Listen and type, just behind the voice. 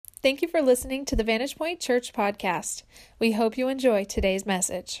Thank you for listening to the Vantage Point Church podcast. We hope you enjoy today's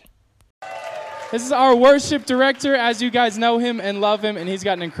message. This is our worship director, as you guys know him and love him, and he's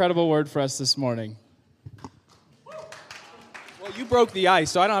got an incredible word for us this morning. Well, you broke the ice,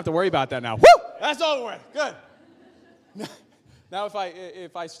 so I don't have to worry about that now. Woo! That's over with. Good. Now,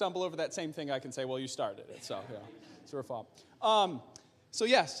 if I stumble over that same thing, I can say, well, you started it. So, yeah, it's your fault. So,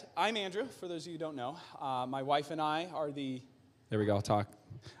 yes, I'm Andrew, for those of you who don't know. My wife and I are the... There we go, I'll talk.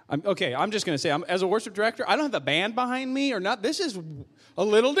 I'm just going to say, as a worship director, I don't have the band behind me or not. This is a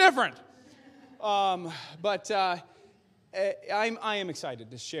little different. But I am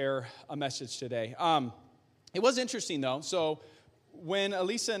excited to share a message today. It was interesting, though. So when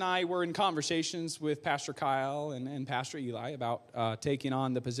Elisa and I were in conversations with Pastor Kyle and Pastor Eli about taking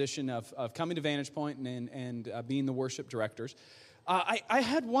on the position of coming to Vantage Point and being the worship directors, I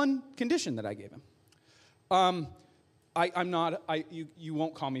had one condition that I gave him. You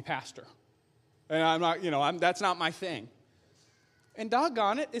won't call me pastor. And I'm not, that's not my thing. And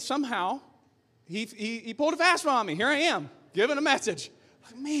doggone it, somehow, he pulled a fast one on me. Here I am, giving a message.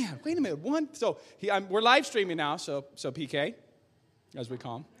 Like, man, wait a minute. We're live streaming now, so PK, as we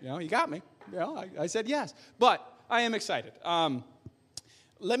call him, he got me. I said yes. But I am excited.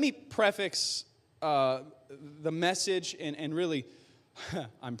 Let me preface the message and really,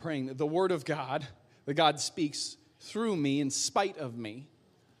 I'm praying that the Word of God, that God speaks through me in spite of me,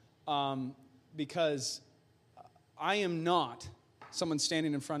 because I am not someone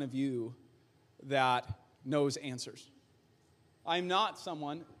standing in front of you that knows answers. I'm not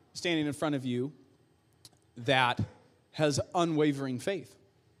someone standing in front of you that has unwavering faith.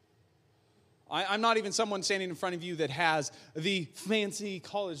 I'm not even someone standing in front of you that has the fancy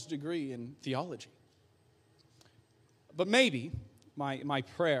college degree in theology. But maybe my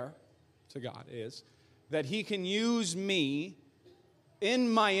prayer to God is that He can use me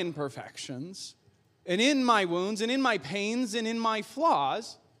in my imperfections and in my wounds and in my pains and in my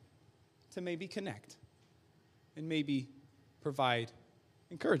flaws to maybe connect and maybe provide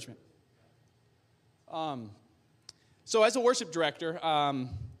encouragement. So as a worship director,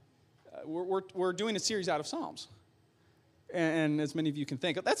 we're doing a series out of Psalms. And as many of you can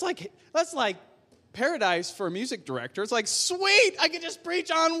think, that's like paradise for a music director. It's like, sweet, I can just preach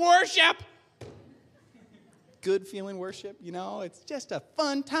on worship. Good feeling worship, it's just a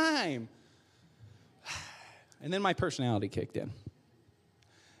fun time. And then my personality kicked in.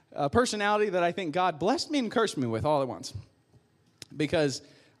 A personality that I think God blessed me and cursed me with all at once. Because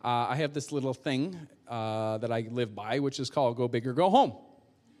I have this little thing that I live by, which is called go big or go home.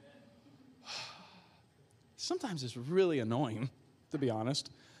 Sometimes it's really annoying, to be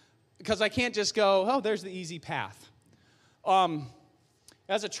honest. Because I can't just go, there's the easy path.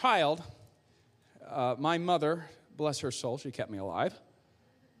 As a child, my mother, bless her soul, she kept me alive,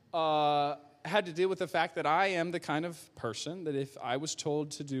 had to deal with the fact that I am the kind of person that if I was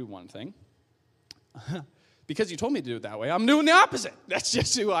told to do one thing, because you told me to do it that way, I'm doing the opposite. That's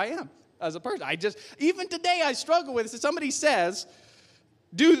just who I am as a person. Even today I struggle with it. If somebody says,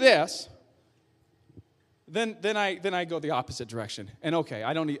 do this, then I go the opposite direction. And okay,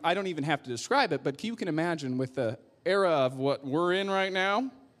 I don't even have to describe it, but you can imagine with the era of what we're in right now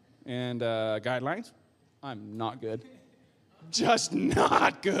and guidelines, I'm not good. Just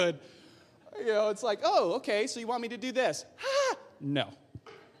not good. It's like, okay, so you want me to do this? No.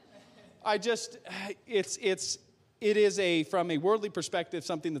 It is from a worldly perspective,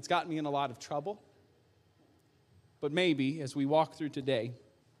 something that's gotten me in a lot of trouble. But maybe, as we walk through today,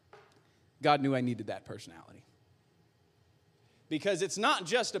 God knew I needed that personality. Because it's not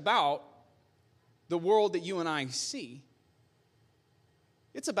just about the world that you and I see.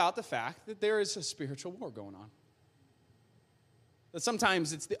 It's about the fact that there is a spiritual war going on. That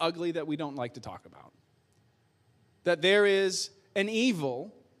sometimes it's the ugly that we don't like to talk about. That there is an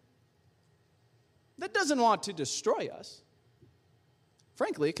evil that doesn't want to destroy us.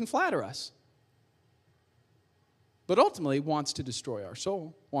 Frankly, it can flatter us. But ultimately wants to destroy our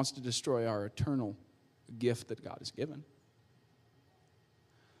soul, wants to destroy our eternal gift that God has given.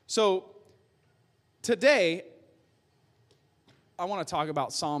 So today, I want to talk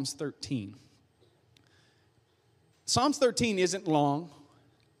about Psalms 13. Psalms 13 isn't long.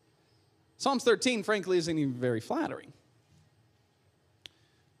 Psalms 13, frankly, isn't even very flattering.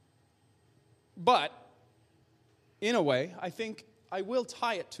 But, in a way, I think I will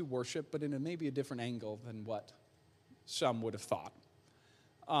tie it to worship, but in maybe a different angle than what some would have thought.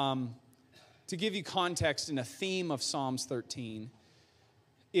 To give you context in a theme of Psalms 13,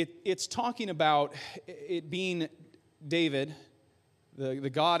 it's talking about it being David,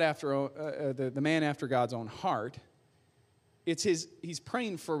 the man after God's own heart, he's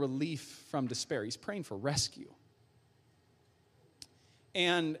praying for relief from despair. He's praying for rescue.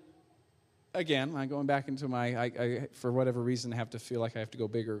 And again, I'm going back into I for whatever reason, have to feel like I have to go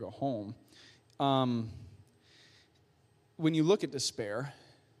big or go home. When you look at despair,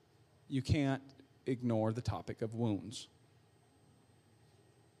 you can't ignore the topic of wounds.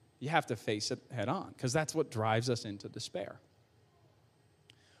 You have to face it head on, because that's what drives us into despair.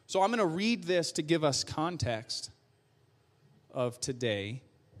 So I'm going to read this to give us context of today,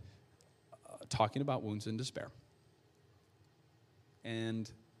 talking about wounds and despair.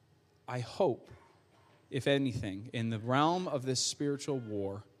 And I hope, if anything, in the realm of this spiritual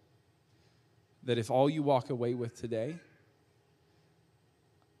war, that if all you walk away with today,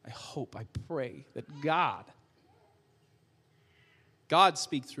 I pray that God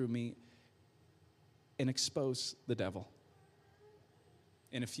speak through me and expose the devil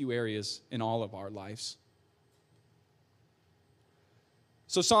in a few areas in all of our lives.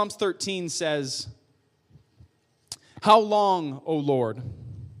 So Psalms 13 says, "How long, O Lord,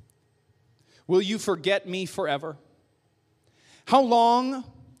 will you forget me forever? How long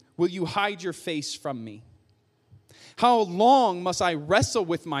will you hide your face from me? How long must I wrestle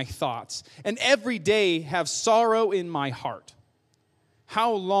with my thoughts and every day have sorrow in my heart?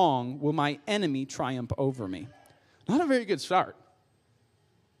 How long will my enemy triumph over me?" Not a very good start.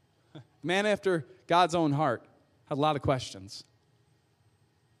 Man after God's own heart had a lot of questions.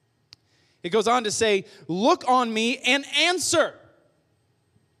 It goes on to say, "Look on me and answer."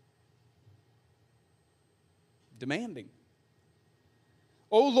 Demanding.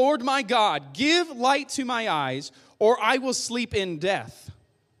 "O Lord my God, give light to my eyes, or I will sleep in death."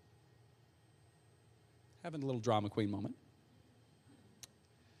 Having a little drama queen moment.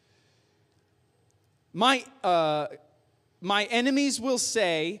 My enemies will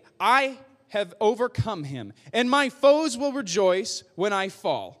say, "I have overcome him," and my foes will rejoice when I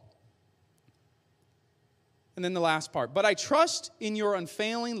fall. And then the last part, "But I trust in your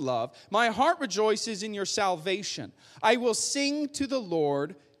unfailing love. My heart rejoices in your salvation. I will sing to the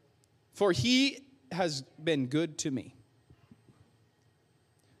Lord, for he has been good to me."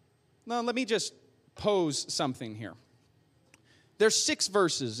 Now, let me just pose something here. There's 6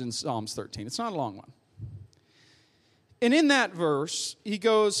 verses in Psalms 13. It's not a long one. And in that verse, he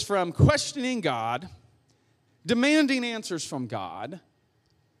goes from questioning God, demanding answers from God,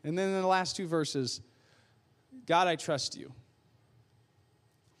 and then in the last 2 verses, "God, I trust you."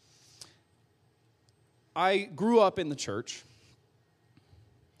 I grew up in the church,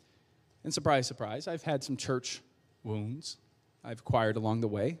 and surprise, surprise, I've had some church wounds I've acquired along the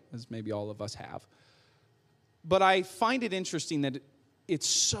way, as maybe all of us have. But I find it interesting that it's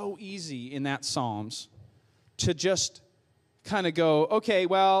so easy in that Psalms to just kind of go, okay,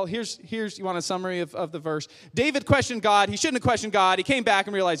 well, here's you want a summary of the verse. David questioned God. He shouldn't have questioned God. He came back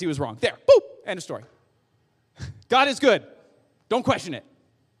and realized he was wrong. There, boop, end of story. God is good. Don't question it.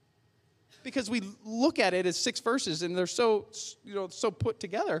 Because we look at it as 6 verses, and they're so put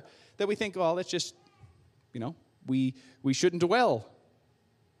together that we think, well, it's just, we shouldn't dwell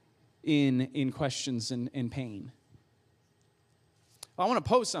in questions and pain. I want to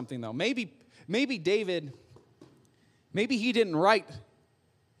pose something, though. Maybe David, maybe he didn't write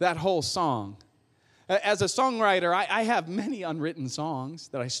that whole song. As a songwriter, I have many unwritten songs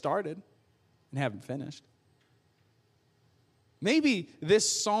that I started and haven't finished. Maybe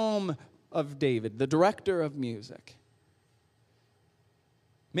this Psalm of David, the director of music,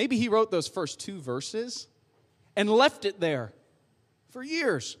 maybe he wrote those first 2 verses and left it there for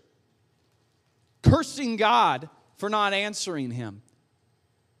years, cursing God for not answering him.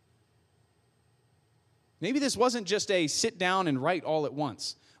 Maybe this wasn't just a sit down and write all at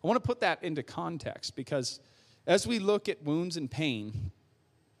once. I want to put that into context, because as we look at wounds and pain,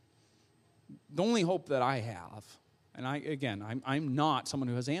 the only hope that I have, and I'm not someone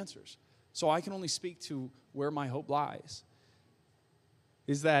who has answers, so I can only speak to where my hope lies,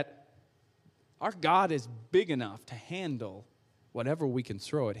 is that our God is big enough to handle whatever we can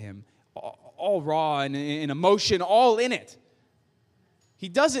throw at him, all raw and in emotion, all in it. He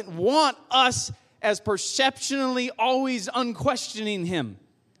doesn't want us as perceptionally always unquestioning him.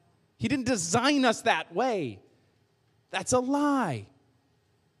 He didn't design us that way. That's a lie.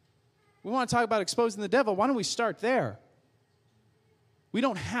 We want to talk about exposing the devil. Why don't we start there? We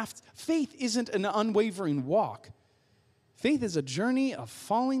don't have to. Faith isn't an unwavering walk. Faith is a journey of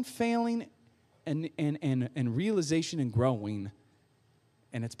falling, failing, and realization and growing,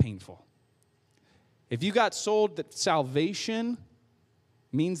 and it's painful. If you got sold that salvation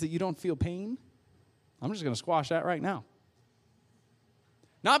means that you don't feel pain, I'm just going to squash that right now.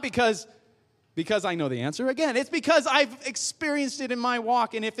 Not because Because I know the answer. Again, it's because I've experienced it in my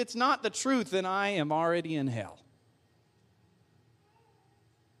walk, and if it's not the truth, then I am already in hell.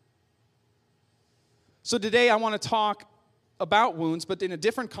 So today I want to talk about wounds, but in a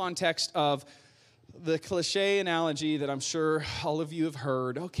different context of the cliche analogy that I'm sure all of you have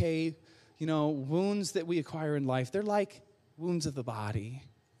heard. Okay, wounds that we acquire in life, they're like wounds of the body,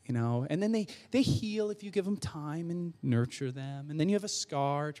 and then they heal if you give them time and nurture them, and then you have a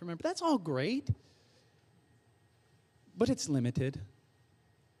scar to remember. That's all great, but it's limited.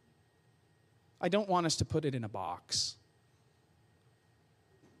 I don't want us to put it in a box.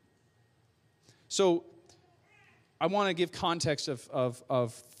 So I want to give context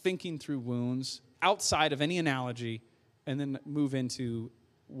of thinking through wounds outside of any analogy, and then move into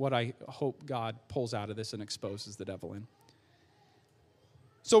what I hope God pulls out of this and exposes the devil in.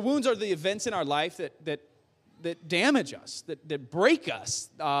 So wounds are the events in our life that damage us, that break us,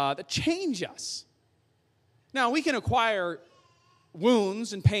 that change us. Now, we can acquire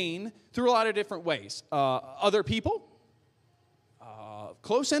wounds and pain through a lot of different ways. Other people,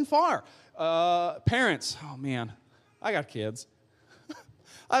 close and far. Parents, oh man, I got kids.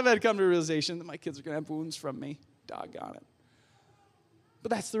 I've had to come to a realization that my kids are going to have wounds from me. Doggone it.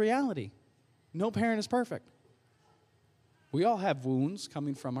 But that's the reality. No parent is perfect. We all have wounds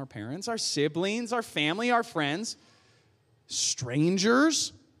coming from our parents, our siblings, our family, our friends,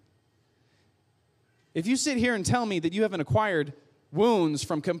 strangers. If you sit here and tell me that you haven't acquired wounds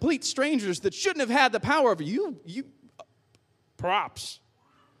from complete strangers that shouldn't have had the power over you, props.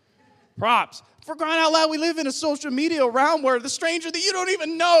 For crying out loud, we live in a social media realm where the stranger that you don't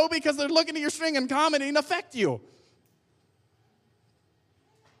even know because they're looking at your string and commenting affect you.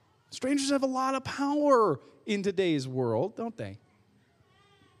 Strangers have a lot of power in today's world, don't they?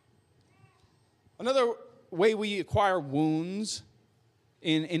 Another way we acquire wounds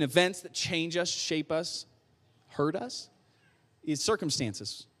in events that change us, shape us, hurt us, is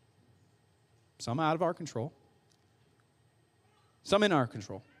circumstances. Some out of our control, some in our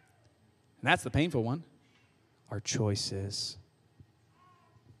control. And that's the painful one, our choices.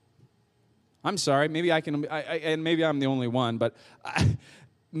 I'm sorry, maybe and maybe I'm the only one, but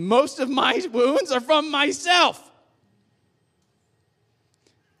most of my wounds are from myself.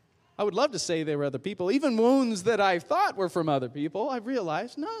 I would love to say they were other people. Even wounds that I thought were from other people, I've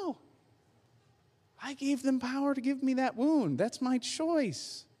realized, no. I gave them power to give me that wound. That's my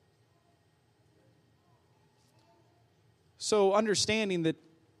choice. So understanding that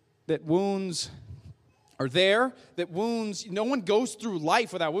wounds are there, that wounds, no one goes through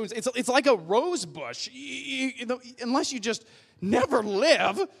life without wounds. It's like a rose bush. Unless you just never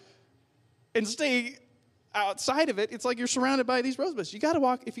live and stay outside of it, it's like you're surrounded by these rose bushes. You got to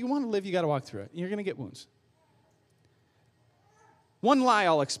walk, if you want to live, you got to walk through it. You're going to get wounds. One lie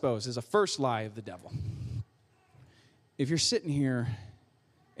I'll expose is a first lie of the devil. If you're sitting here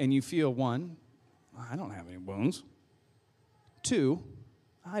and you feel, one, I don't have any wounds. Two,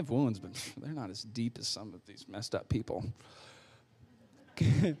 I have wounds, but they're not as deep as some of these messed up people.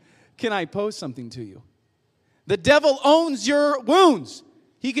 Can I pose something to you? The devil owns your wounds.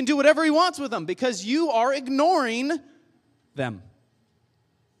 He can do whatever he wants with them because you are ignoring them.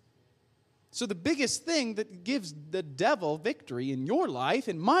 So the biggest thing that gives the devil victory in your life,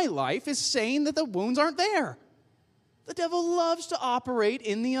 in my life, is saying that the wounds aren't there. The devil loves to operate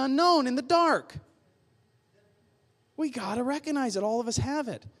in the unknown, in the dark. We got to recognize it. All of us have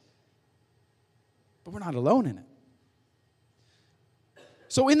it. But we're not alone in it.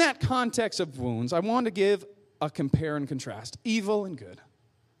 So in that context of wounds, I want to give a compare and contrast, evil and good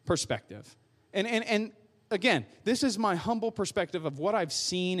perspective. And again, this is my humble perspective of what I've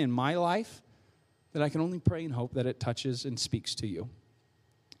seen in my life that I can only pray and hope that it touches and speaks to you.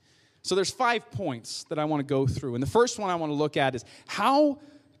 So there's 5 points that I want to go through. And the first one I want to look at is how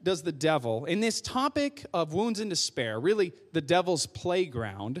does the devil, in this topic of wounds and despair, really the devil's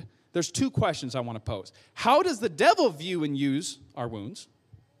playground, there's 2 questions I want to pose. How does the devil view and use our wounds?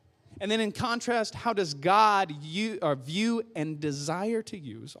 And then in contrast, how does God view and desire to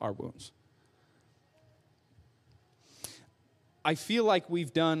use our wounds? I feel like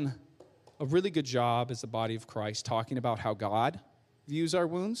we've done a really good job as the body of Christ talking about how God views our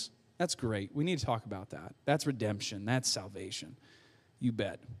wounds. That's great. We need to talk about that. That's redemption. That's salvation. You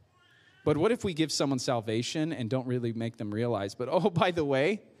bet. But what if we give someone salvation and don't really make them realize, but oh, by the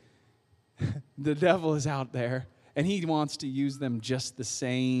way, the devil is out there and he wants to use them just the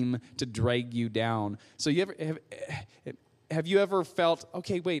same to drag you down. So have you ever felt,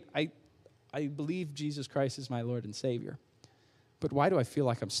 okay, wait, I believe Jesus Christ is my Lord and Savior, but why do I feel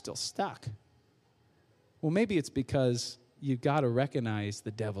like I'm still stuck? Well, maybe it's because you've got to recognize the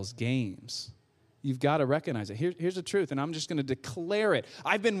devil's games You've got to recognize it. Here's the truth, and I'm just going to declare it.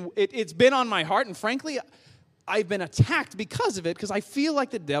 It's been on my heart, and frankly, I've been attacked because of it, because I feel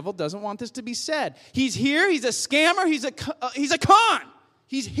like the devil doesn't want this to be said. He's here. He's a scammer. He's a con.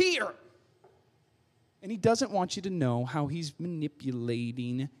 He's here. And he doesn't want you to know how he's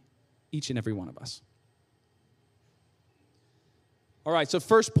manipulating each and every one of us. All right, so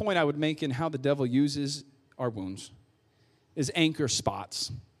first point I would make in how the devil uses our wounds is anchor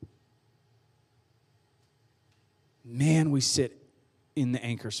spots. Man, we sit in the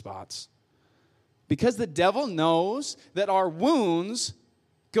anchor spots. Because the devil knows that our wounds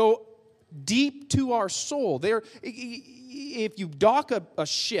go deep to our soul. If you dock a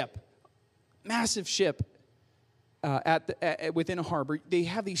ship, massive ship, within a harbor, they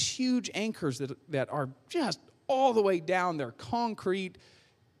have these huge anchors that are just all the way down. They're concrete,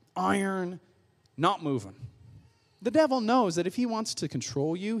 iron, not moving. The devil knows that if he wants to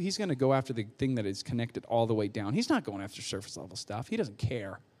control you, he's going to go after the thing that is connected all the way down. He's not going after surface level stuff. He doesn't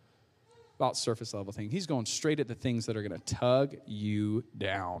care about surface level things. He's going straight at the things that are going to tug you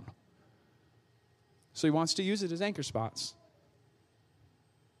down. So he wants to use it as anchor spots.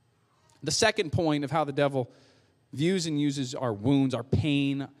 The second point of how the devil views and uses our wounds, our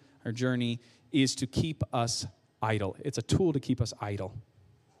pain, our journey, is to keep us idle. It's a tool to keep us idle.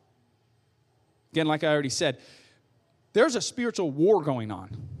 Again, like I already said, there's a spiritual war going on.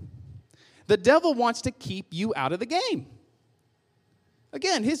 The devil wants to keep you out of the game.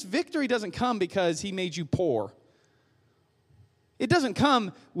 Again, his victory doesn't come because he made you poor. It doesn't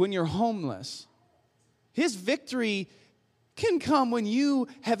come when you're homeless. His victory can come when you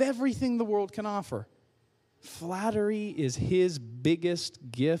have everything the world can offer. Flattery is his biggest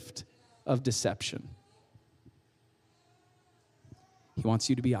gift of deception. He wants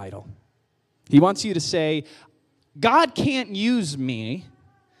you to be idle. He wants you to say, God can't use me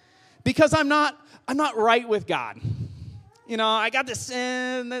because I'm not right with God. You know, I got this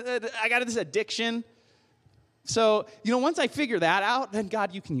sin, I got this addiction. So, once I figure that out, then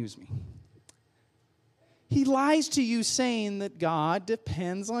God, you can use me. He lies to you saying that God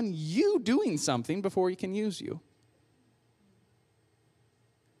depends on you doing something before he can use you.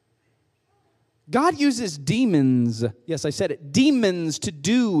 God uses demons, yes, I said it, demons to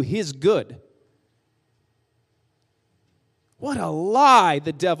do his good. What a lie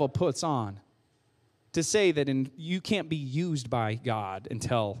the devil puts on to say that you can't be used by God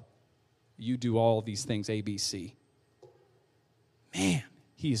until you do all these things, A, B, C. Man,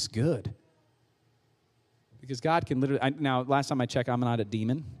 he is good. Because God can literally, now last time I checked, I'm not a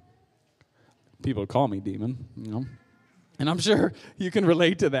demon. People call me demon, And I'm sure you can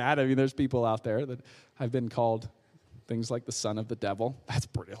relate to that. I mean, there's people out there that have been called things like the son of the devil. That's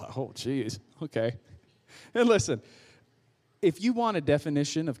pretty low. Oh, geez. Okay. And listen, if you want a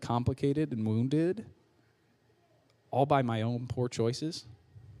definition of complicated and wounded, all by my own poor choices,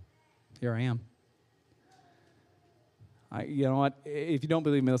 here I am. You know what? If you don't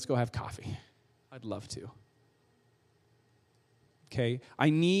believe me, let's go have coffee. I'd love to. Okay? I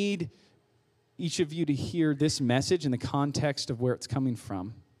need each of you to hear this message in the context of where it's coming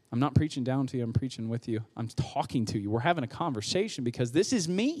from. I'm not preaching down to you. I'm preaching with you. I'm talking to you. We're having a conversation because this is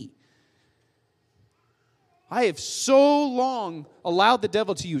me. I have so long allowed the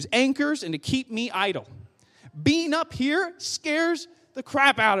devil to use anchors and to keep me idle. Being up here scares the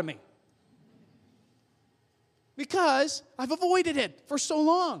crap out of me because I've avoided it for so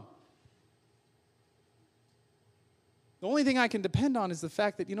long. The only thing I can depend on is the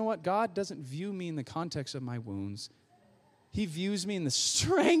fact that, God doesn't view me in the context of my wounds. He views me in the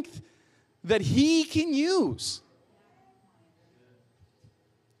strength that he can use.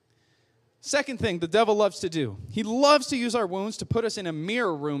 Second thing the devil loves to do. He loves to use our wounds to put us in a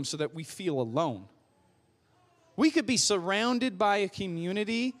mirror room so that we feel alone. We could be surrounded by a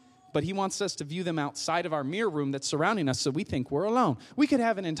community, but he wants us to view them outside of our mirror room that's surrounding us so we think we're alone. We could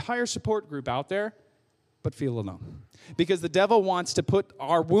have an entire support group out there, but feel alone. Because the devil wants to put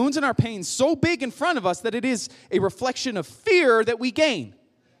our wounds and our pains so big in front of us that it is a reflection of fear that we gain.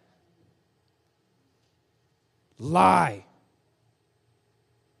 Lie.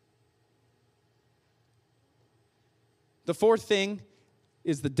 The fourth thing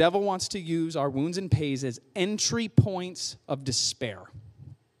is the devil wants to use our wounds and pains as entry points of despair.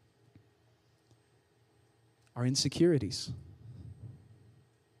 Our insecurities.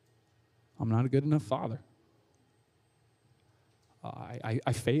 I'm not a good enough father.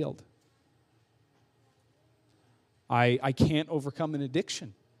 I failed. I can't overcome an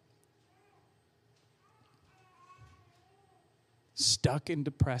addiction. Stuck and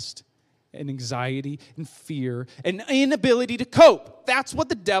depressed and anxiety and fear and inability to cope. That's what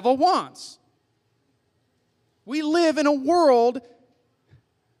the devil wants. We live in a world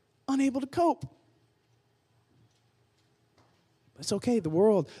unable to cope. It's okay, the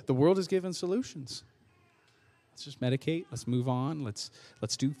world is given solutions. Let's just medicate, let's move on, let's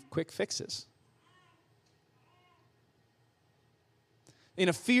do quick fixes. In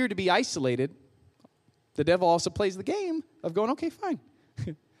a fear to be isolated, the devil also plays the game of going, okay, fine.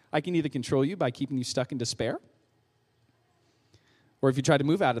 I can either control you by keeping you stuck in despair, or if you try to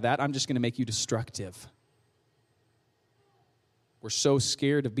move out of that, I'm just going to make you destructive. We're so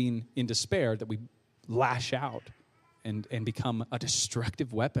scared of being in despair that we lash out and become a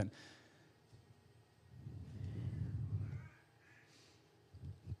destructive weapon.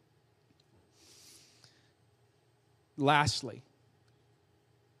 Lastly,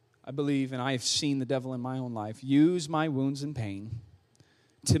 I believe, and I have seen the devil in my own life, use my wounds and pain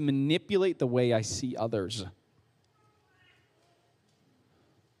to manipulate the way I see others.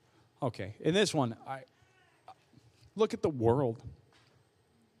 Okay, in this one, I look at the world.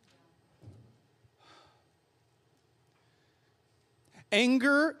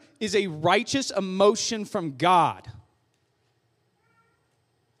 Anger is a righteous emotion from God.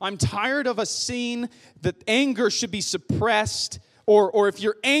 I'm tired of us seeing that anger should be suppressed, or if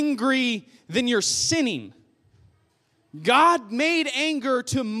you're angry, then you're sinning. God made anger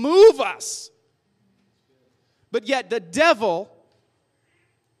to move us. But yet the devil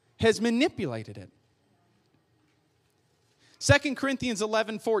has manipulated it. 2 Corinthians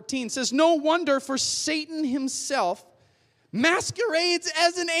 11:14 says, "No wonder, for Satan himself masquerades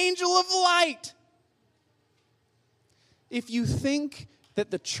as an angel of light." If you think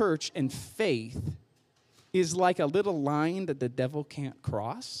that the church and faith is like a little line that the devil can't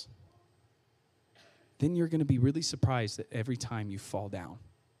cross, then you're going to be really surprised that every time you fall down,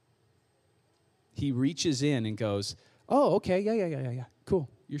 he reaches in and goes, oh, okay, yeah, cool,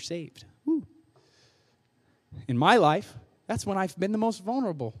 you're saved. Woo. In my life, that's when I've been the most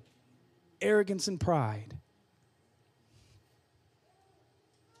vulnerable. Arrogance and pride.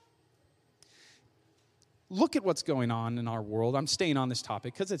 Look at what's going on in our world. I'm staying on this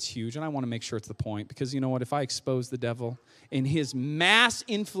topic because it's huge, and I want to make sure it's the point. Because you know what? If I expose the devil and his mass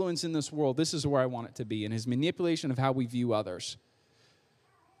influence in this world, this is where I want it to be, and his manipulation of how we view others.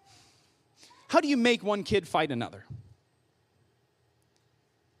 How do you make one kid fight another?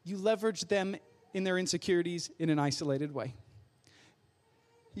 You leverage them in their insecurities in an isolated way.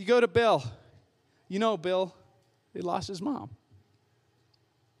 You go to Bill. You know Bill, he lost his mom.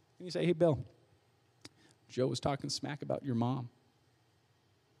 And you say, hey, Bill, Joe was talking smack about your mom.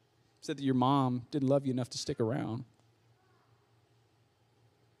 Said that your mom didn't love you enough to stick around.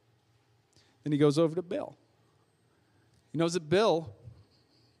 Then he goes over to Bill. He knows that Bill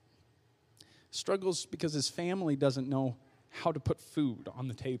struggles because his family doesn't know how to put food on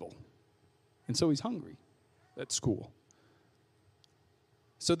the table. And so he's hungry at school.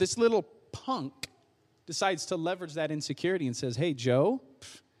 So this little punk decides to leverage that insecurity and says, hey, Joe,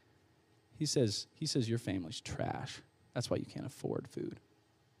 he says your family's trash. That's why you can't afford food.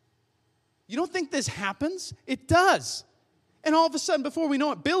 You don't think this happens? It does. And all of a sudden, before we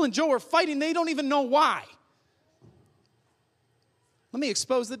know it, Bill and Joe are fighting. They don't even know why. Let me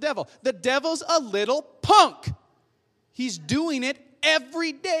expose the devil. The devil's a little punk. He's doing it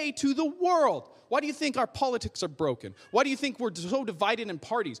every day to the world. Why do you think our politics are broken? Why do you think we're so divided in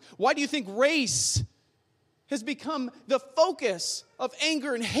parties? Why do you think race has become the focus of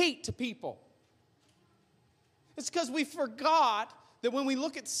anger and hate to people? It's because we forgot that when we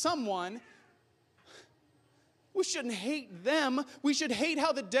look at someone, we shouldn't hate them. We should hate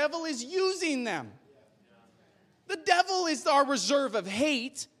how the devil is using them. The devil is our reserve of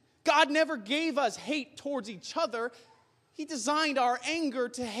hate. God never gave us hate towards each other. He designed our anger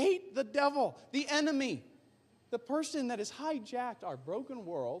to hate the devil, the enemy, the person that has hijacked our broken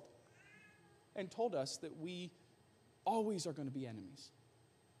world and told us that we always are going to be enemies.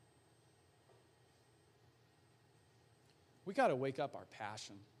 We got to wake up our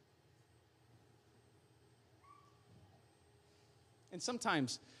passion. And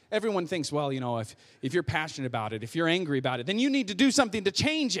sometimes everyone thinks, well, you know, if you're passionate about it, if you're angry about it, then you need to do something to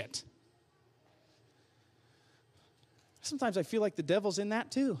change it. Sometimes I feel like the devil's in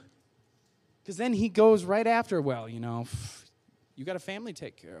that too. Because then he goes right after, well, you know, you got a family to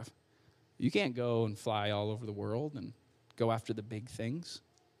take care of. You can't go and fly all over the world and go after the big things.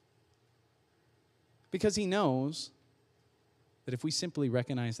 Because he knows that if we simply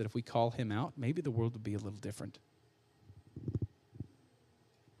recognize that if we call him out, maybe the world would be a little different.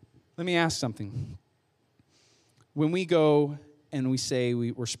 Let me ask something. When we go and we say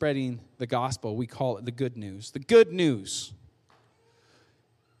we're spreading the gospel, we call it the good news. The good news.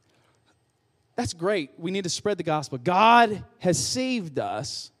 That's great. We need to spread the gospel. God has saved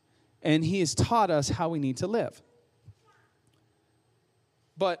us, and he has taught us how we need to live.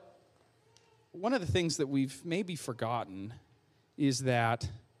 But one of the things that we've maybe forgotten is that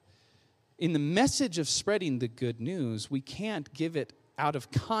in the message of spreading the good news, we can't give it out of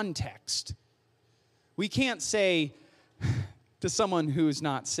context. We can't say to someone who is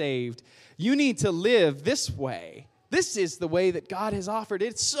not saved, you need to live this way. This is the way that God has offered.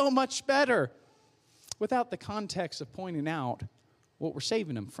 It's so much better, without the context of pointing out what we're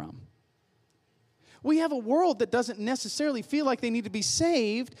saving them from. We have a world that doesn't necessarily feel like they need to be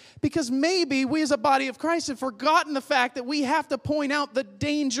saved because maybe we as a body of Christ have forgotten the fact that we have to point out the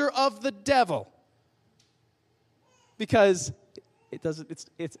danger of the devil. Because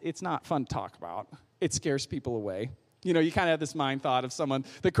it's not fun to talk about. It scares people away. You know, you kind of have this mind thought of someone,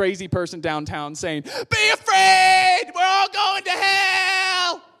 the crazy person downtown saying, "Be afraid! We're all going to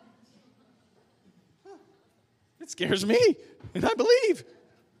hell!" It scares me, and I believe.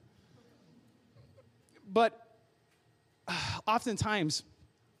 But oftentimes,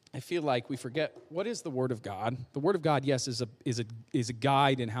 I feel like we forget, what is the Word of God? The Word of God, yes, is a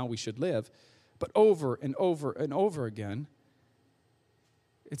guide in how we should live. But over and over and over again,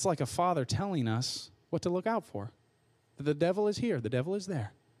 it's like a father telling us what to look out for. The devil is here. The devil is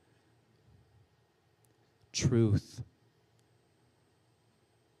there. Truth.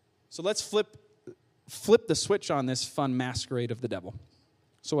 So let's flip the switch on this fun masquerade of the devil.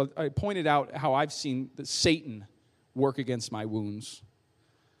 So I pointed out how I've seen Satan work against my wounds.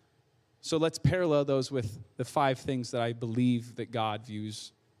 So let's parallel those with the 5 things that I believe that God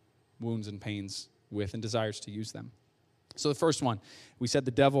views wounds and pains with and desires to use them. So the first one, we said the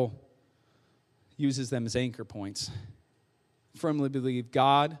devil uses them as anchor points. Firmly believe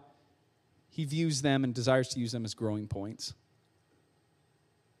God, he views them and desires to use them as growing points.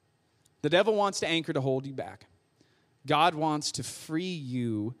 The devil wants to anchor to hold you back. God wants to free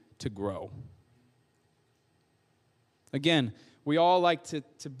you to grow. Again, we all like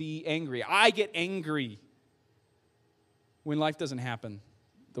to be angry. I get angry when life doesn't happen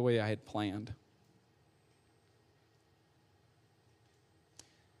the way I had planned.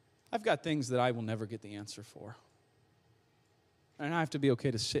 I've got things that I will never get the answer for. And I have to be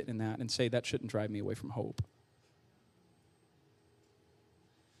okay to sit in that and say that shouldn't drive me away from hope.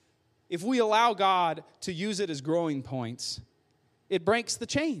 If we allow God to use it as growing points, it breaks the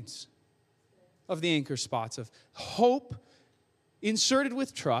chains of the anchor spots of hope inserted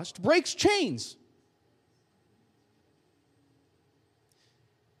with trust, breaks chains.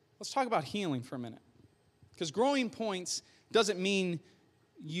 Let's talk about healing for a minute. Because growing points doesn't mean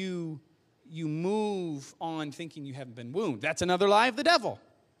you move on thinking you haven't been wounded. That's another lie of the devil.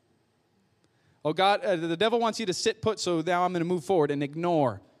 Oh, God, the devil wants you to sit put, so now I'm going to move forward and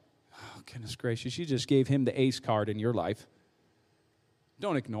ignore. Oh, goodness gracious, you just gave him the ace card in your life.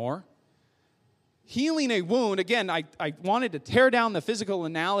 Don't ignore. Healing a wound, again, I wanted to tear down the physical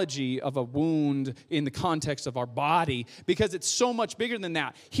analogy of a wound in the context of our body because it's so much bigger than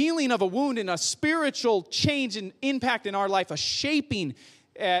that. Healing of a wound in a spiritual change and impact in our life, a shaping,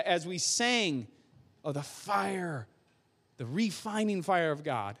 as we sang, of the fire, the refining fire of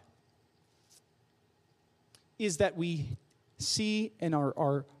God, is that we see and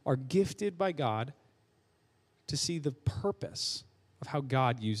are gifted by God to see the purpose of how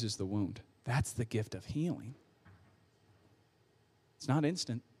God uses the wound. That's the gift of healing. It's not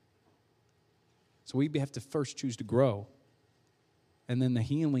instant. So we have to first choose to grow. And then the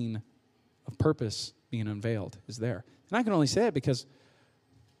healing of purpose being unveiled is there. And I can only say it because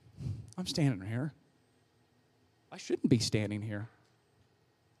I'm standing here. I shouldn't be standing here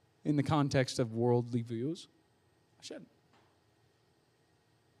in the context of worldly views. I shouldn't.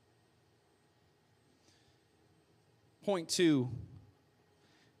 Point 2,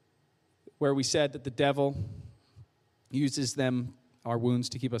 where we said that the devil uses them, our wounds,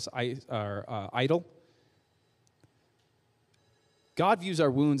 to keep us idle. God views our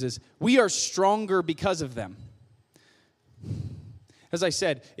wounds as we are stronger because of them. As I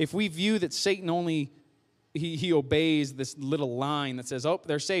said, if we view that Satan only, he obeys this little line that says, oh,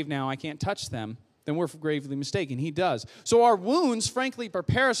 they're saved now, I can't touch them, then we're gravely mistaken. He does. So our wounds, frankly,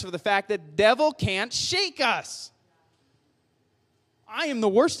 prepare us for the fact that devil can't shake us. I am the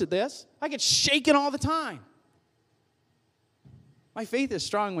worst at this. I get shaken all the time. My faith is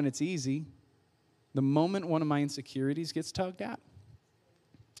strong when it's easy. The moment one of my insecurities gets tugged at,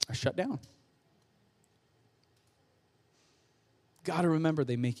 I shut down. Got to remember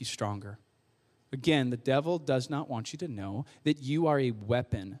they make you stronger. Again, the devil does not want you to know that you are a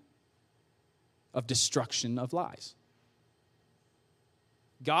weapon of destruction of lies.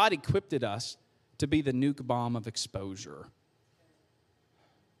 God equipped us to be the nuke bomb of exposure.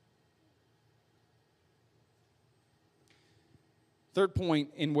 Third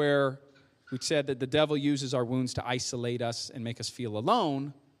point, in where we said that the devil uses our wounds to isolate us and make us feel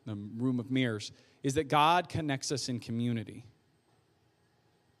alone, the room of mirrors, is that God connects us in community.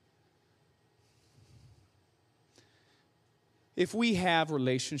 If we have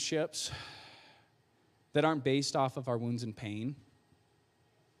relationships that aren't based off of our wounds and pain,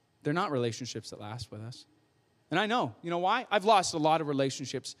 they're not relationships that last with us. And I know. You know why? I've lost a lot of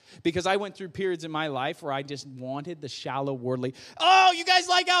relationships because I went through periods in my life where I just wanted the shallow, worldly, oh, you guys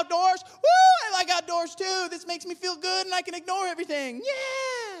like outdoors? Woo, I like outdoors too. This makes me feel good and I can ignore everything.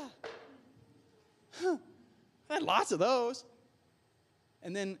 Yeah. Huh. I had lots of those.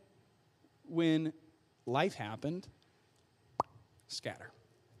 And then when life happened, scatter.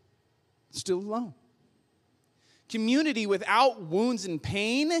 Still alone. Community without wounds and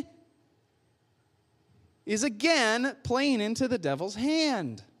pain is again playing into the devil's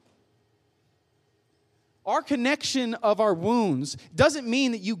hand. Our connection of our wounds doesn't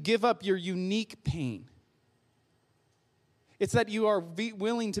mean that you give up your unique pain. It's that you are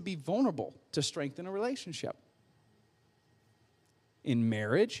willing to be vulnerable to strengthen a relationship. In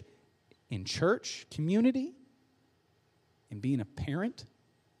marriage, in church, community, in being a parent,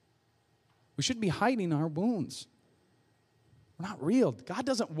 we shouldn't be hiding our wounds. We're not real. God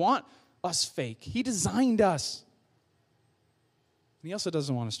doesn't want us fake. He designed us. And He also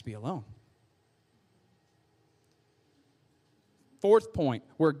doesn't want us to be alone. Fourth point,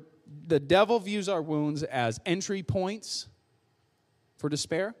 where the devil views our wounds as entry points for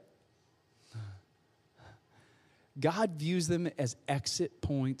despair, God views them as exit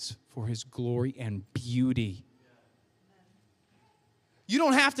points for His glory and beauty. You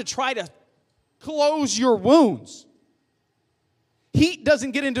don't have to try to close your wounds. Heat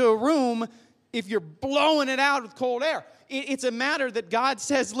doesn't get into a room if you're blowing it out with cold air. It's a matter that God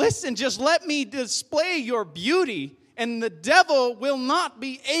says, listen, just let me display your beauty, and the devil will not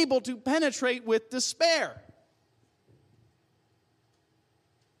be able to penetrate with despair.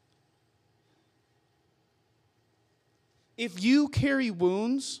 If you carry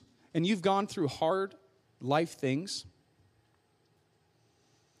wounds and you've gone through hard life things,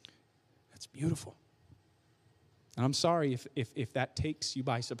 that's beautiful. And I'm sorry if that takes you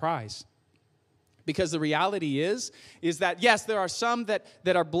by surprise. Because the reality is that, yes, there are some that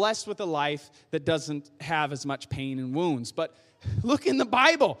are blessed with a life that doesn't have as much pain and wounds. But look in the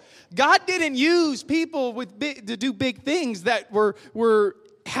Bible. God didn't use people to do big things that were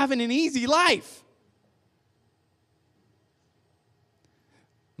having an easy life.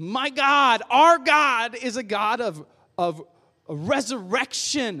 My God, our God is a God of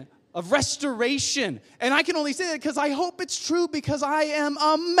resurrection, of restoration. And I can only say that because I hope it's true, because I am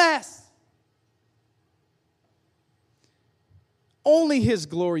a mess. Only His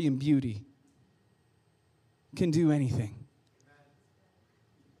glory and beauty can do anything.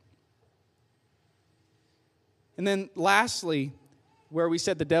 And then lastly, where we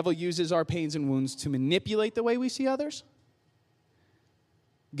said the devil uses our pains and wounds to manipulate the way we see others,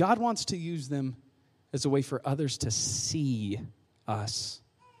 God wants to use them as a way for others to see us.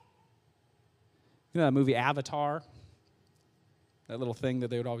 You know that movie Avatar? That little thing that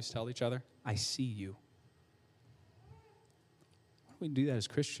they would always tell each other? I see you. Why don't we do that as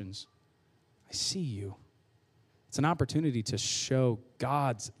Christians? I see you. It's an opportunity to show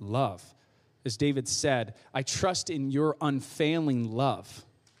God's love. As David said, I trust in your unfailing love.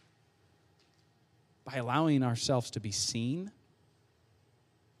 By allowing ourselves to be seen,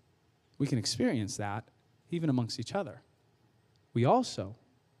 we can experience that even amongst each other. We also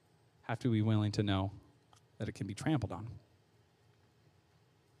have to be willing to know that it can be trampled on.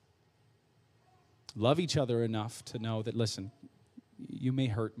 Love each other enough to know that, listen, you may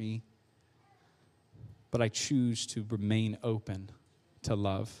hurt me, but I choose to remain open to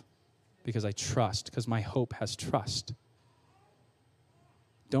love because I trust, because my hope has trust.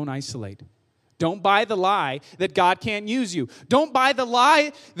 Don't isolate. Don't buy the lie that God can't use you. Don't buy the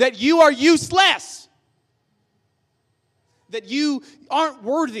lie that you are useless, that you aren't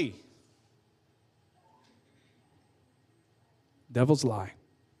worthy. Devil's lie.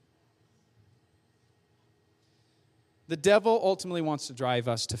 The devil ultimately wants to drive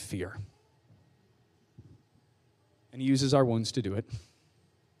us to fear. And he uses our wounds to do it,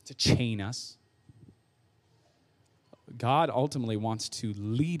 to chain us. God ultimately wants to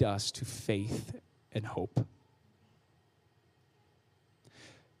lead us to faith and hope.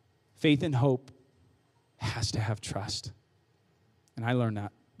 Faith and hope has to have trust. And I learned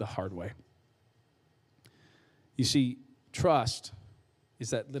that the hard way. You see, trust is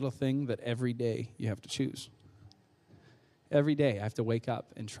that little thing that every day you have to choose. Every day I have to wake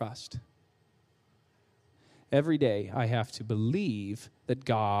up and trust. Every day I have to believe that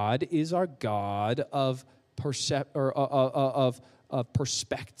God is our God of perspective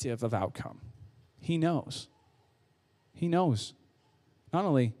of outcome. He knows. He knows not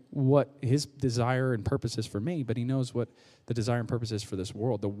only what his desire and purpose is for me, but he knows what the desire and purpose is for this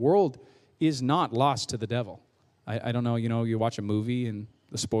world. The world is not lost to the devil. I don't know, you watch a movie and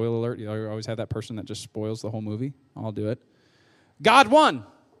the spoiler alert, you always have that person that just spoils the whole movie. I'll do it. God won.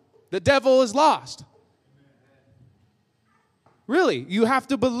 The devil is lost. Really, you have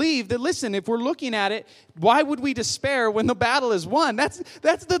to believe that, listen, if we're looking at it, why would we despair when the battle is won? That's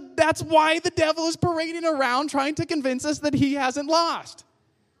why the devil is parading around trying to convince us that he hasn't lost.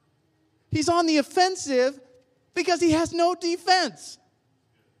 He's on the offensive because he has no defense.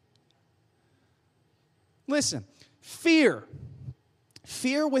 Listen, fear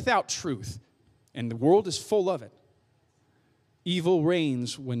without truth, and the world is full of it. Evil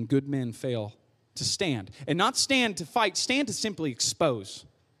reigns when good men fail to stand. And not stand to fight, stand to simply expose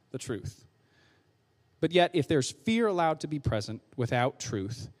the truth. But yet, if there's fear allowed to be present without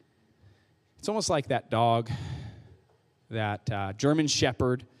truth, it's almost like that dog, that German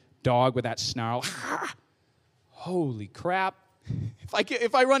Shepherd dog with that snarl. Holy crap.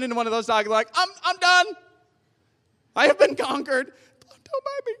 If I run into one of those dogs, like, I'm done. I have been conquered. Don't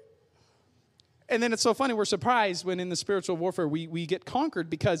mind me. And then it's so funny, we're surprised when in the spiritual warfare we get conquered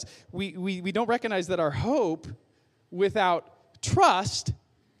because we don't recognize that our hope without trust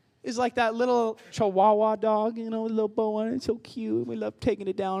is like that little Chihuahua dog, a little bow on it. It's so cute. We love taking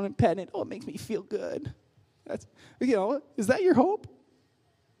it down and petting it. Oh, it makes me feel good. That's, is that your hope?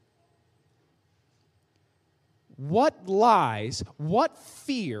 What lies, what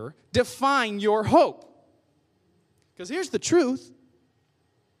fear define your hope? Because here's the truth.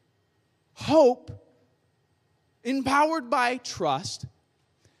 Hope, empowered by trust,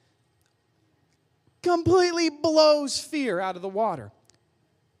 completely blows fear out of the water.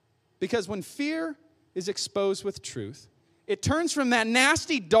 Because when fear is exposed with truth, it turns from that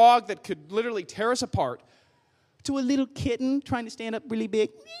nasty dog that could literally tear us apart to a little kitten trying to stand up really big.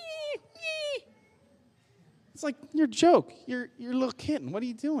 It's like, you're a joke. You're a little kitten. What are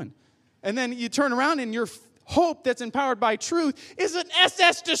you doing? And then you turn around and your hope that's empowered by truth is an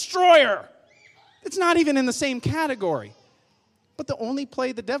SS destroyer. It's not even in the same category. But the only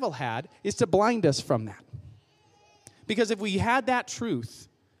play the devil had is to blind us from that. Because if we had that truth,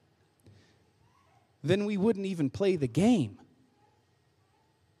 then we wouldn't even play the game.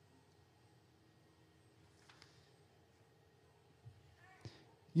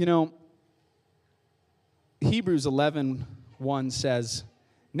 Hebrews 11:1 says,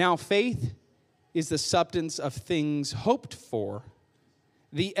 "Now faith is the substance of things hoped for,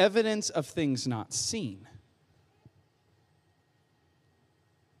 the evidence of things not seen."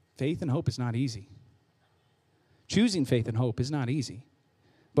 Faith and hope is not easy. Choosing faith and hope is not easy.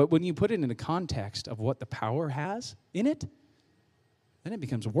 But when you put it in the context of what the power has in it, then it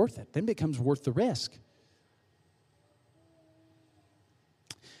becomes worth it. Then it becomes worth the risk.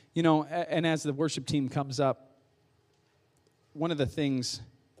 And as the worship team comes up, one of the things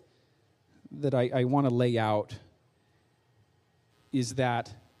that I want to lay out is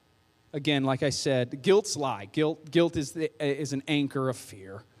that, again, like I said, guilt's lie. Guilt is an anchor of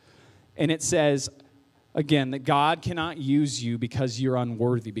fear. And it says, again, that God cannot use you because you're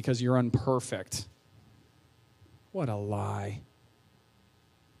unworthy, because you're imperfect. What a lie.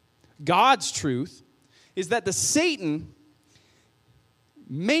 God's truth is that the Satan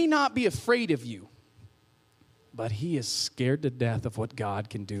may not be afraid of you, but he is scared to death of what God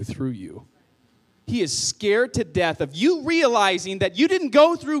can do through you. He is scared to death of you realizing that you didn't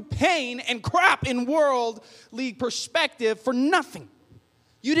go through pain and crap in worldly perspective for nothing.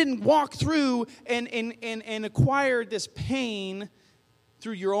 You didn't walk through and acquire this pain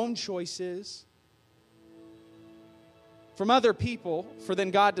through your own choices from other people, for then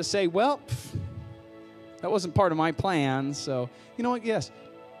God to say, well, that wasn't part of my plan. So, you know what? Yes,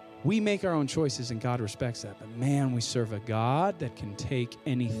 we make our own choices and God respects that. But man, we serve a God that can take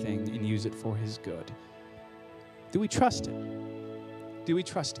anything and use it for his good. Do we trust it? Do we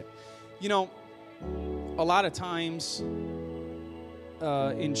trust it? A lot of times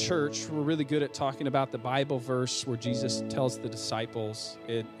in church, we're really good at talking about the Bible verse where Jesus tells the disciples,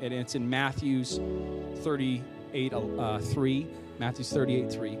 and it's in Matthew's 38:3. Matthew's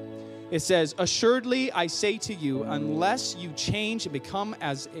 38:3. It says, "Assuredly, I say to you, unless you change and become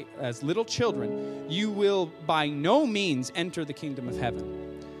as little children, you will by no means enter the kingdom of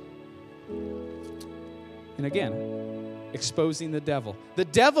heaven." And again, exposing the devil. The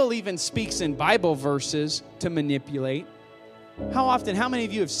devil even speaks in Bible verses to manipulate. How many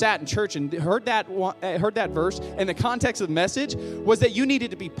of you have sat in church and heard that verse, and the context of the message was that you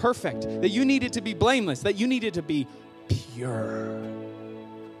needed to be perfect, that you needed to be blameless, that you needed to be pure?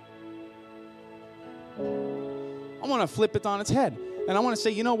 I want to flip it on its head, and I want to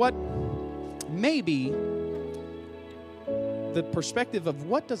say, you know what? Maybe the perspective of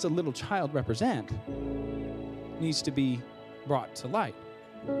what does a little child represent needs to be brought to light.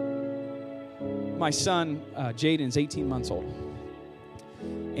 My son, Jaden's 18 months old.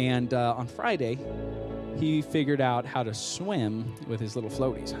 And on Friday, he figured out how to swim with his little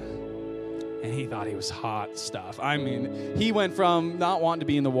floaties. And he thought he was hot stuff. I mean, he went from not wanting to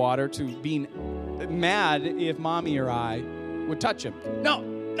be in the water to being mad if mommy or I would touch him. No,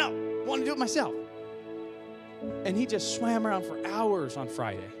 I want to do it myself. And he just swam around for hours on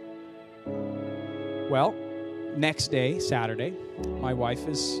Friday. Well, next day, Saturday, my wife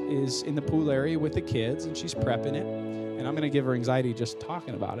is in the pool area with the kids, and she's prepping it. And I'm going to give her anxiety just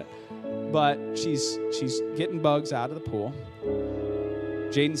talking about it. But she's getting bugs out of the pool.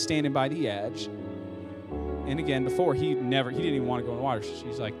 Jaden's standing by the edge. And again, before he didn't even want to go in the water.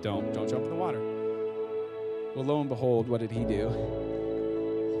 She's like, don't jump in the water. Well, lo and behold, what did he do?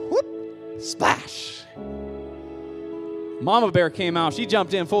 Whoop! Splash! Mama bear came out. She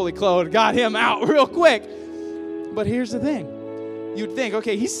jumped in fully clothed, got him out real quick. But here's the thing. You'd think,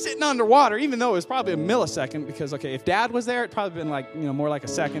 okay, he's sitting underwater, even though it was probably a millisecond, because, okay, if Dad was there, it'd probably been like, more like a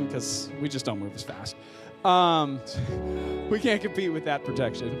second, because we just don't move as fast. We can't compete with that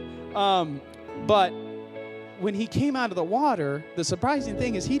protection. But when he came out of the water, the surprising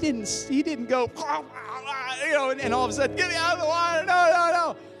thing is he didn't go, and all of a sudden, get me out of the water,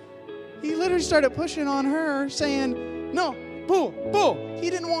 no. He literally started pushing on her, saying, no, pull. He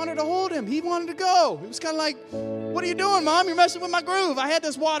didn't want her to hold him. He wanted to go. It was kind of like, what are you doing, Mom? You're messing with my groove. I had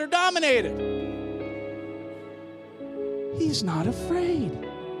this water dominated. He's not afraid.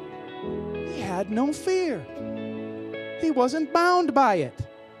 He had no fear. He wasn't bound by it.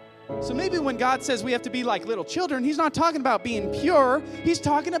 So maybe when God says we have to be like little children, he's not talking about being pure. He's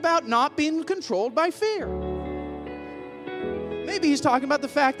talking about not being controlled by fear. Maybe he's talking about the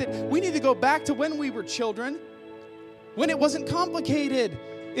fact that we need to go back to when we were children, when it wasn't complicated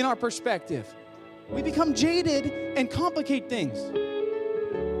in our perspective. We become jaded and complicate things.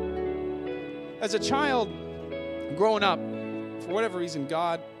 As a child growing up, for whatever reason,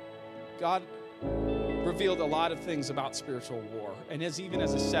 God revealed a lot of things about spiritual war. And even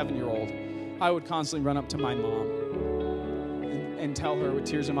as a 7-year-old, I would constantly run up to my mom and tell her with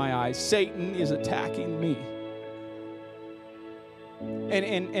tears in my eyes, Satan is attacking me.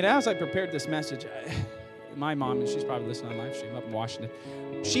 And as I prepared this message, my mom, and she's probably listening on live stream up in Washington,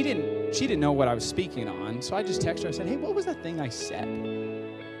 she didn't know what I was speaking on. So I just texted her. I said, hey, what was that thing I said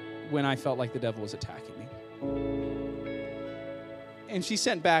when I felt like the devil was attacking me? And she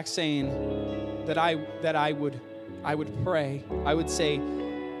sent back saying that I would pray. I would say,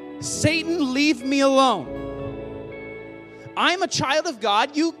 Satan, leave me alone. I'm a child of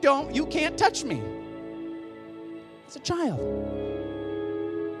God. You can't touch me. As a child.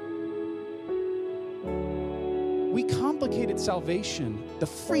 We complicated salvation, the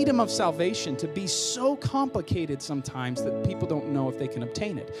freedom of salvation, to be so complicated sometimes that people don't know if they can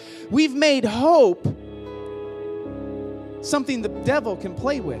obtain it. We've made hope something the devil can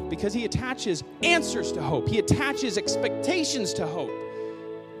play with because he attaches answers to hope. He attaches expectations to hope.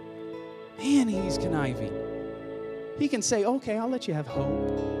 Man, he's conniving. He can say, okay, I'll let you have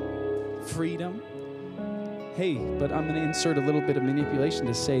hope, freedom. Hey, but I'm going to insert a little bit of manipulation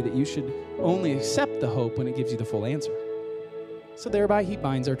to say that you should only accept the hope when it gives you the full answer. So thereby he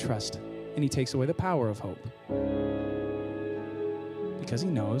binds our trust and he takes away the power of hope. Because he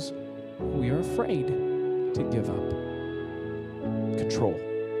knows we are afraid to give up control.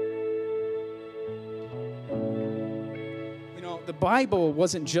 You know, the Bible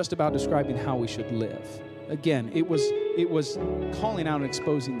wasn't just about describing how we should live. Again, it was calling out and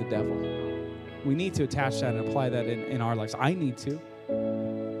exposing the devil. We need to attach that and apply that in our lives. I need to.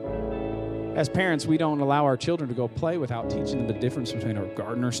 As parents, we don't allow our children to go play without teaching them the difference between a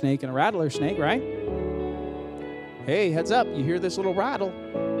gardener snake and a rattler snake, right? Hey, heads up, you hear this little rattle?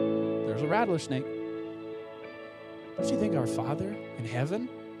 There's a rattler snake. Don't you think our Father in heaven,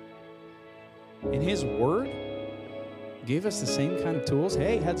 in his word, gave us the same kind of tools?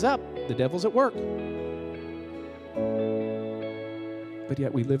 Hey, heads up, the devil's at work. But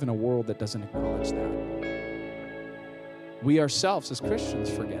yet we live in a world that doesn't acknowledge that. We ourselves as Christians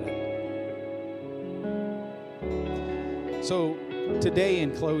forget it. So today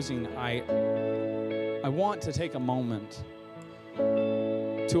in closing, I I want to take a moment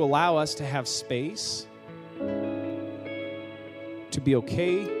to allow us to have space to be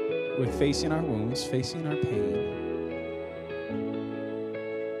okay with facing our wounds, facing our pain.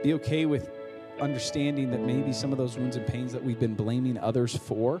 Be okay with understanding that maybe some of those wounds and pains that we've been blaming others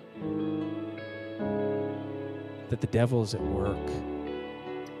for, that the devil is at work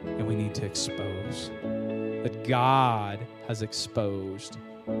and we need to expose. That God has exposed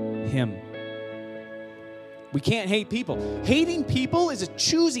him. We can't hate people. Hating people is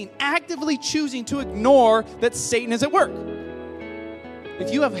actively choosing to ignore that Satan is at work.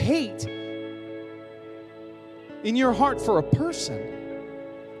 If you have hate in your heart for a person,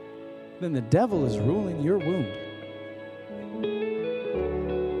 then the devil is ruling your wound.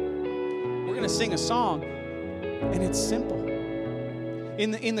 We're going to sing a song, and it's simple.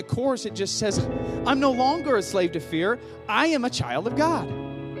 In the chorus, it just says, I'm no longer a slave to fear. I am a child of God.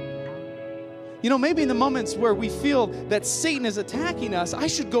 You know, maybe in the moments where we feel that Satan is attacking us, I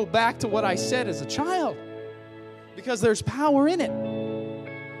should go back to what I said as a child, because there's power in it.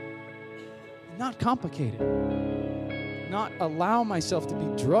 Not complicated. Not allow myself to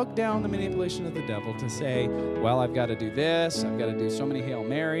be drugged down the manipulation of the devil to say, well, I've got to do this, I've got to do so many Hail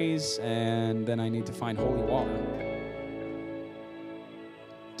Marys, and then I need to find holy water.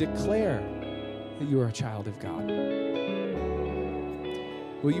 Declare that you are a child of God.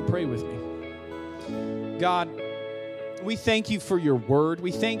 Will you pray with me? God, we thank you for your word.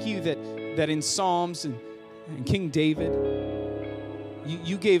 We thank you that in Psalms and King David,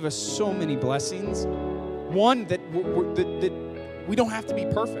 you gave us so many blessings. One, that we don't have to be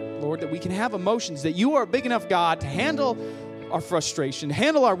perfect, Lord, that we can have emotions, that you are a big enough God to handle our frustration, to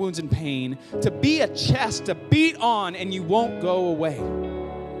handle our wounds and pain, to be a chest to beat on and you won't go away.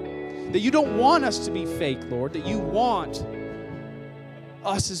 That you don't want us to be fake, Lord, that you want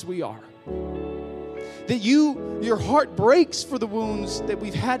us as we are. That your heart breaks for the wounds that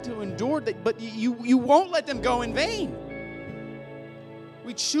we've had to endure, but you won't let them go in vain.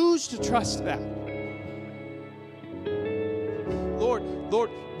 We choose to trust that. Lord,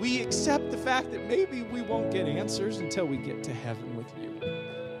 we accept the fact that maybe we won't get answers until we get to heaven with you.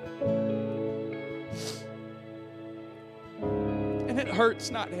 And it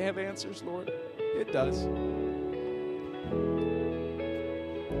hurts not to have answers, Lord. It does.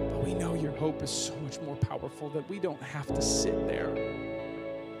 But we know your hope is so much more powerful that we don't have to sit there.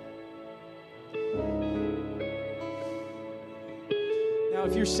 Now,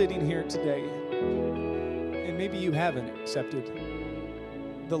 if you're sitting here today, and maybe you haven't accepted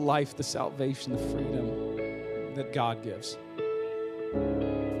the life, the salvation, the freedom that God gives.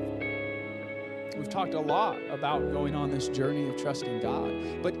 We've talked a lot about going on this journey of trusting God,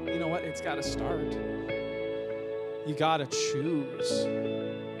 but you know what? It's got to start. You got to choose.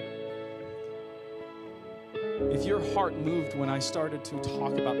 If your heart moved when I started to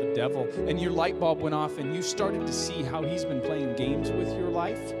talk about the devil and your light bulb went off and you started to see how he's been playing games with your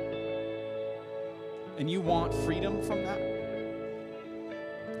life, and you want freedom from that,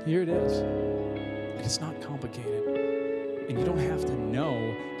 here it is. And it's not complicated. And you don't have to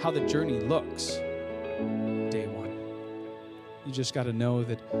know how the journey looks day one. You just got to know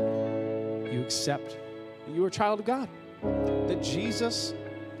that you accept that you are a child of God. That Jesus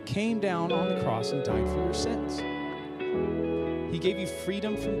came down on the cross and died for your sins. He gave you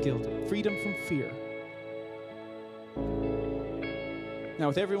freedom from guilt, freedom from fear. Now,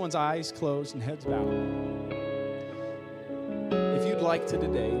 with everyone's eyes closed and heads bowed, if you'd like to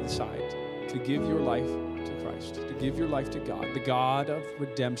today decide to give your life to Christ, to give your life to God, the God of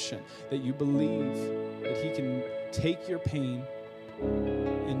redemption, that you believe that he can take your pain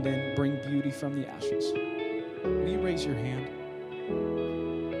and then bring beauty from the ashes, will you raise your hand?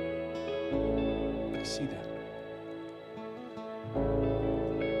 I see that.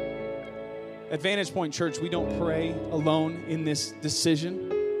 At Vantage Point Church, we don't pray alone in this decision.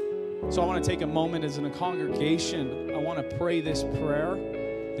 So I want to take a moment as in a congregation. I want to pray this prayer.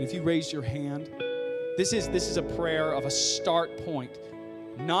 And if you raise your hand, this is a prayer of a start point.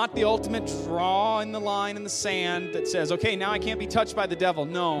 Not the ultimate draw in the line in the sand that says, okay, now I can't be touched by the devil.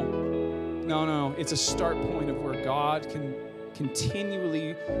 No. It's a start point of where God can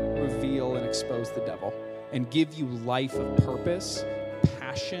continually reveal and expose the devil and give you life of purpose,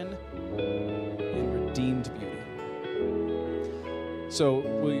 passion, and redeemed beauty. So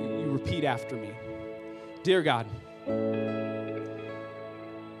will you repeat after me? Dear God,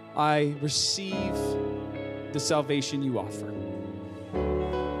 I receive the salvation you offer.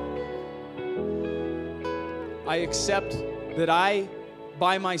 I accept that I,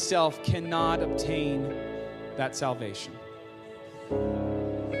 by myself, cannot obtain that salvation.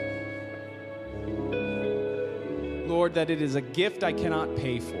 Lord, that it is a gift I cannot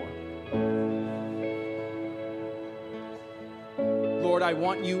pay for. Lord, I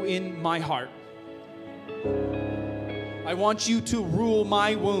want you in my heart. I want you to rule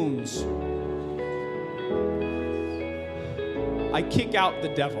my wounds. I kick out the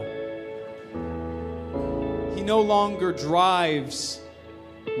devil. He no longer drives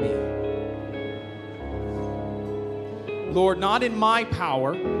me. Lord, not in my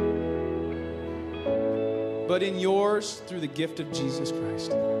power, but in yours through the gift of Jesus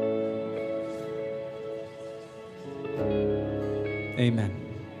Christ. Amen.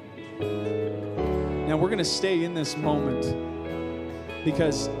 Now we're going to stay in this moment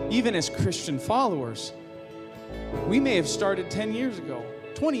because even as Christian followers, we may have started 10 years ago,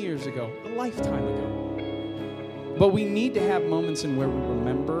 20 years ago, a lifetime ago. But we need to have moments in where we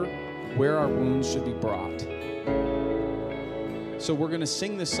remember where our wounds should be brought. So we're going to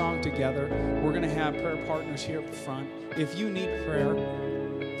sing this song together. We're going to have prayer partners here up front. If you need prayer,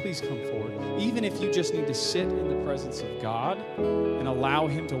 please come forward. Even if you just need to sit in the presence of God and allow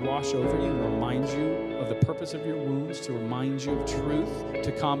Him to wash over you and remind you of the purpose of your wounds, to remind you of truth,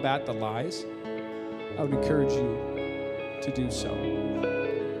 to combat the lies, I would encourage you to do so.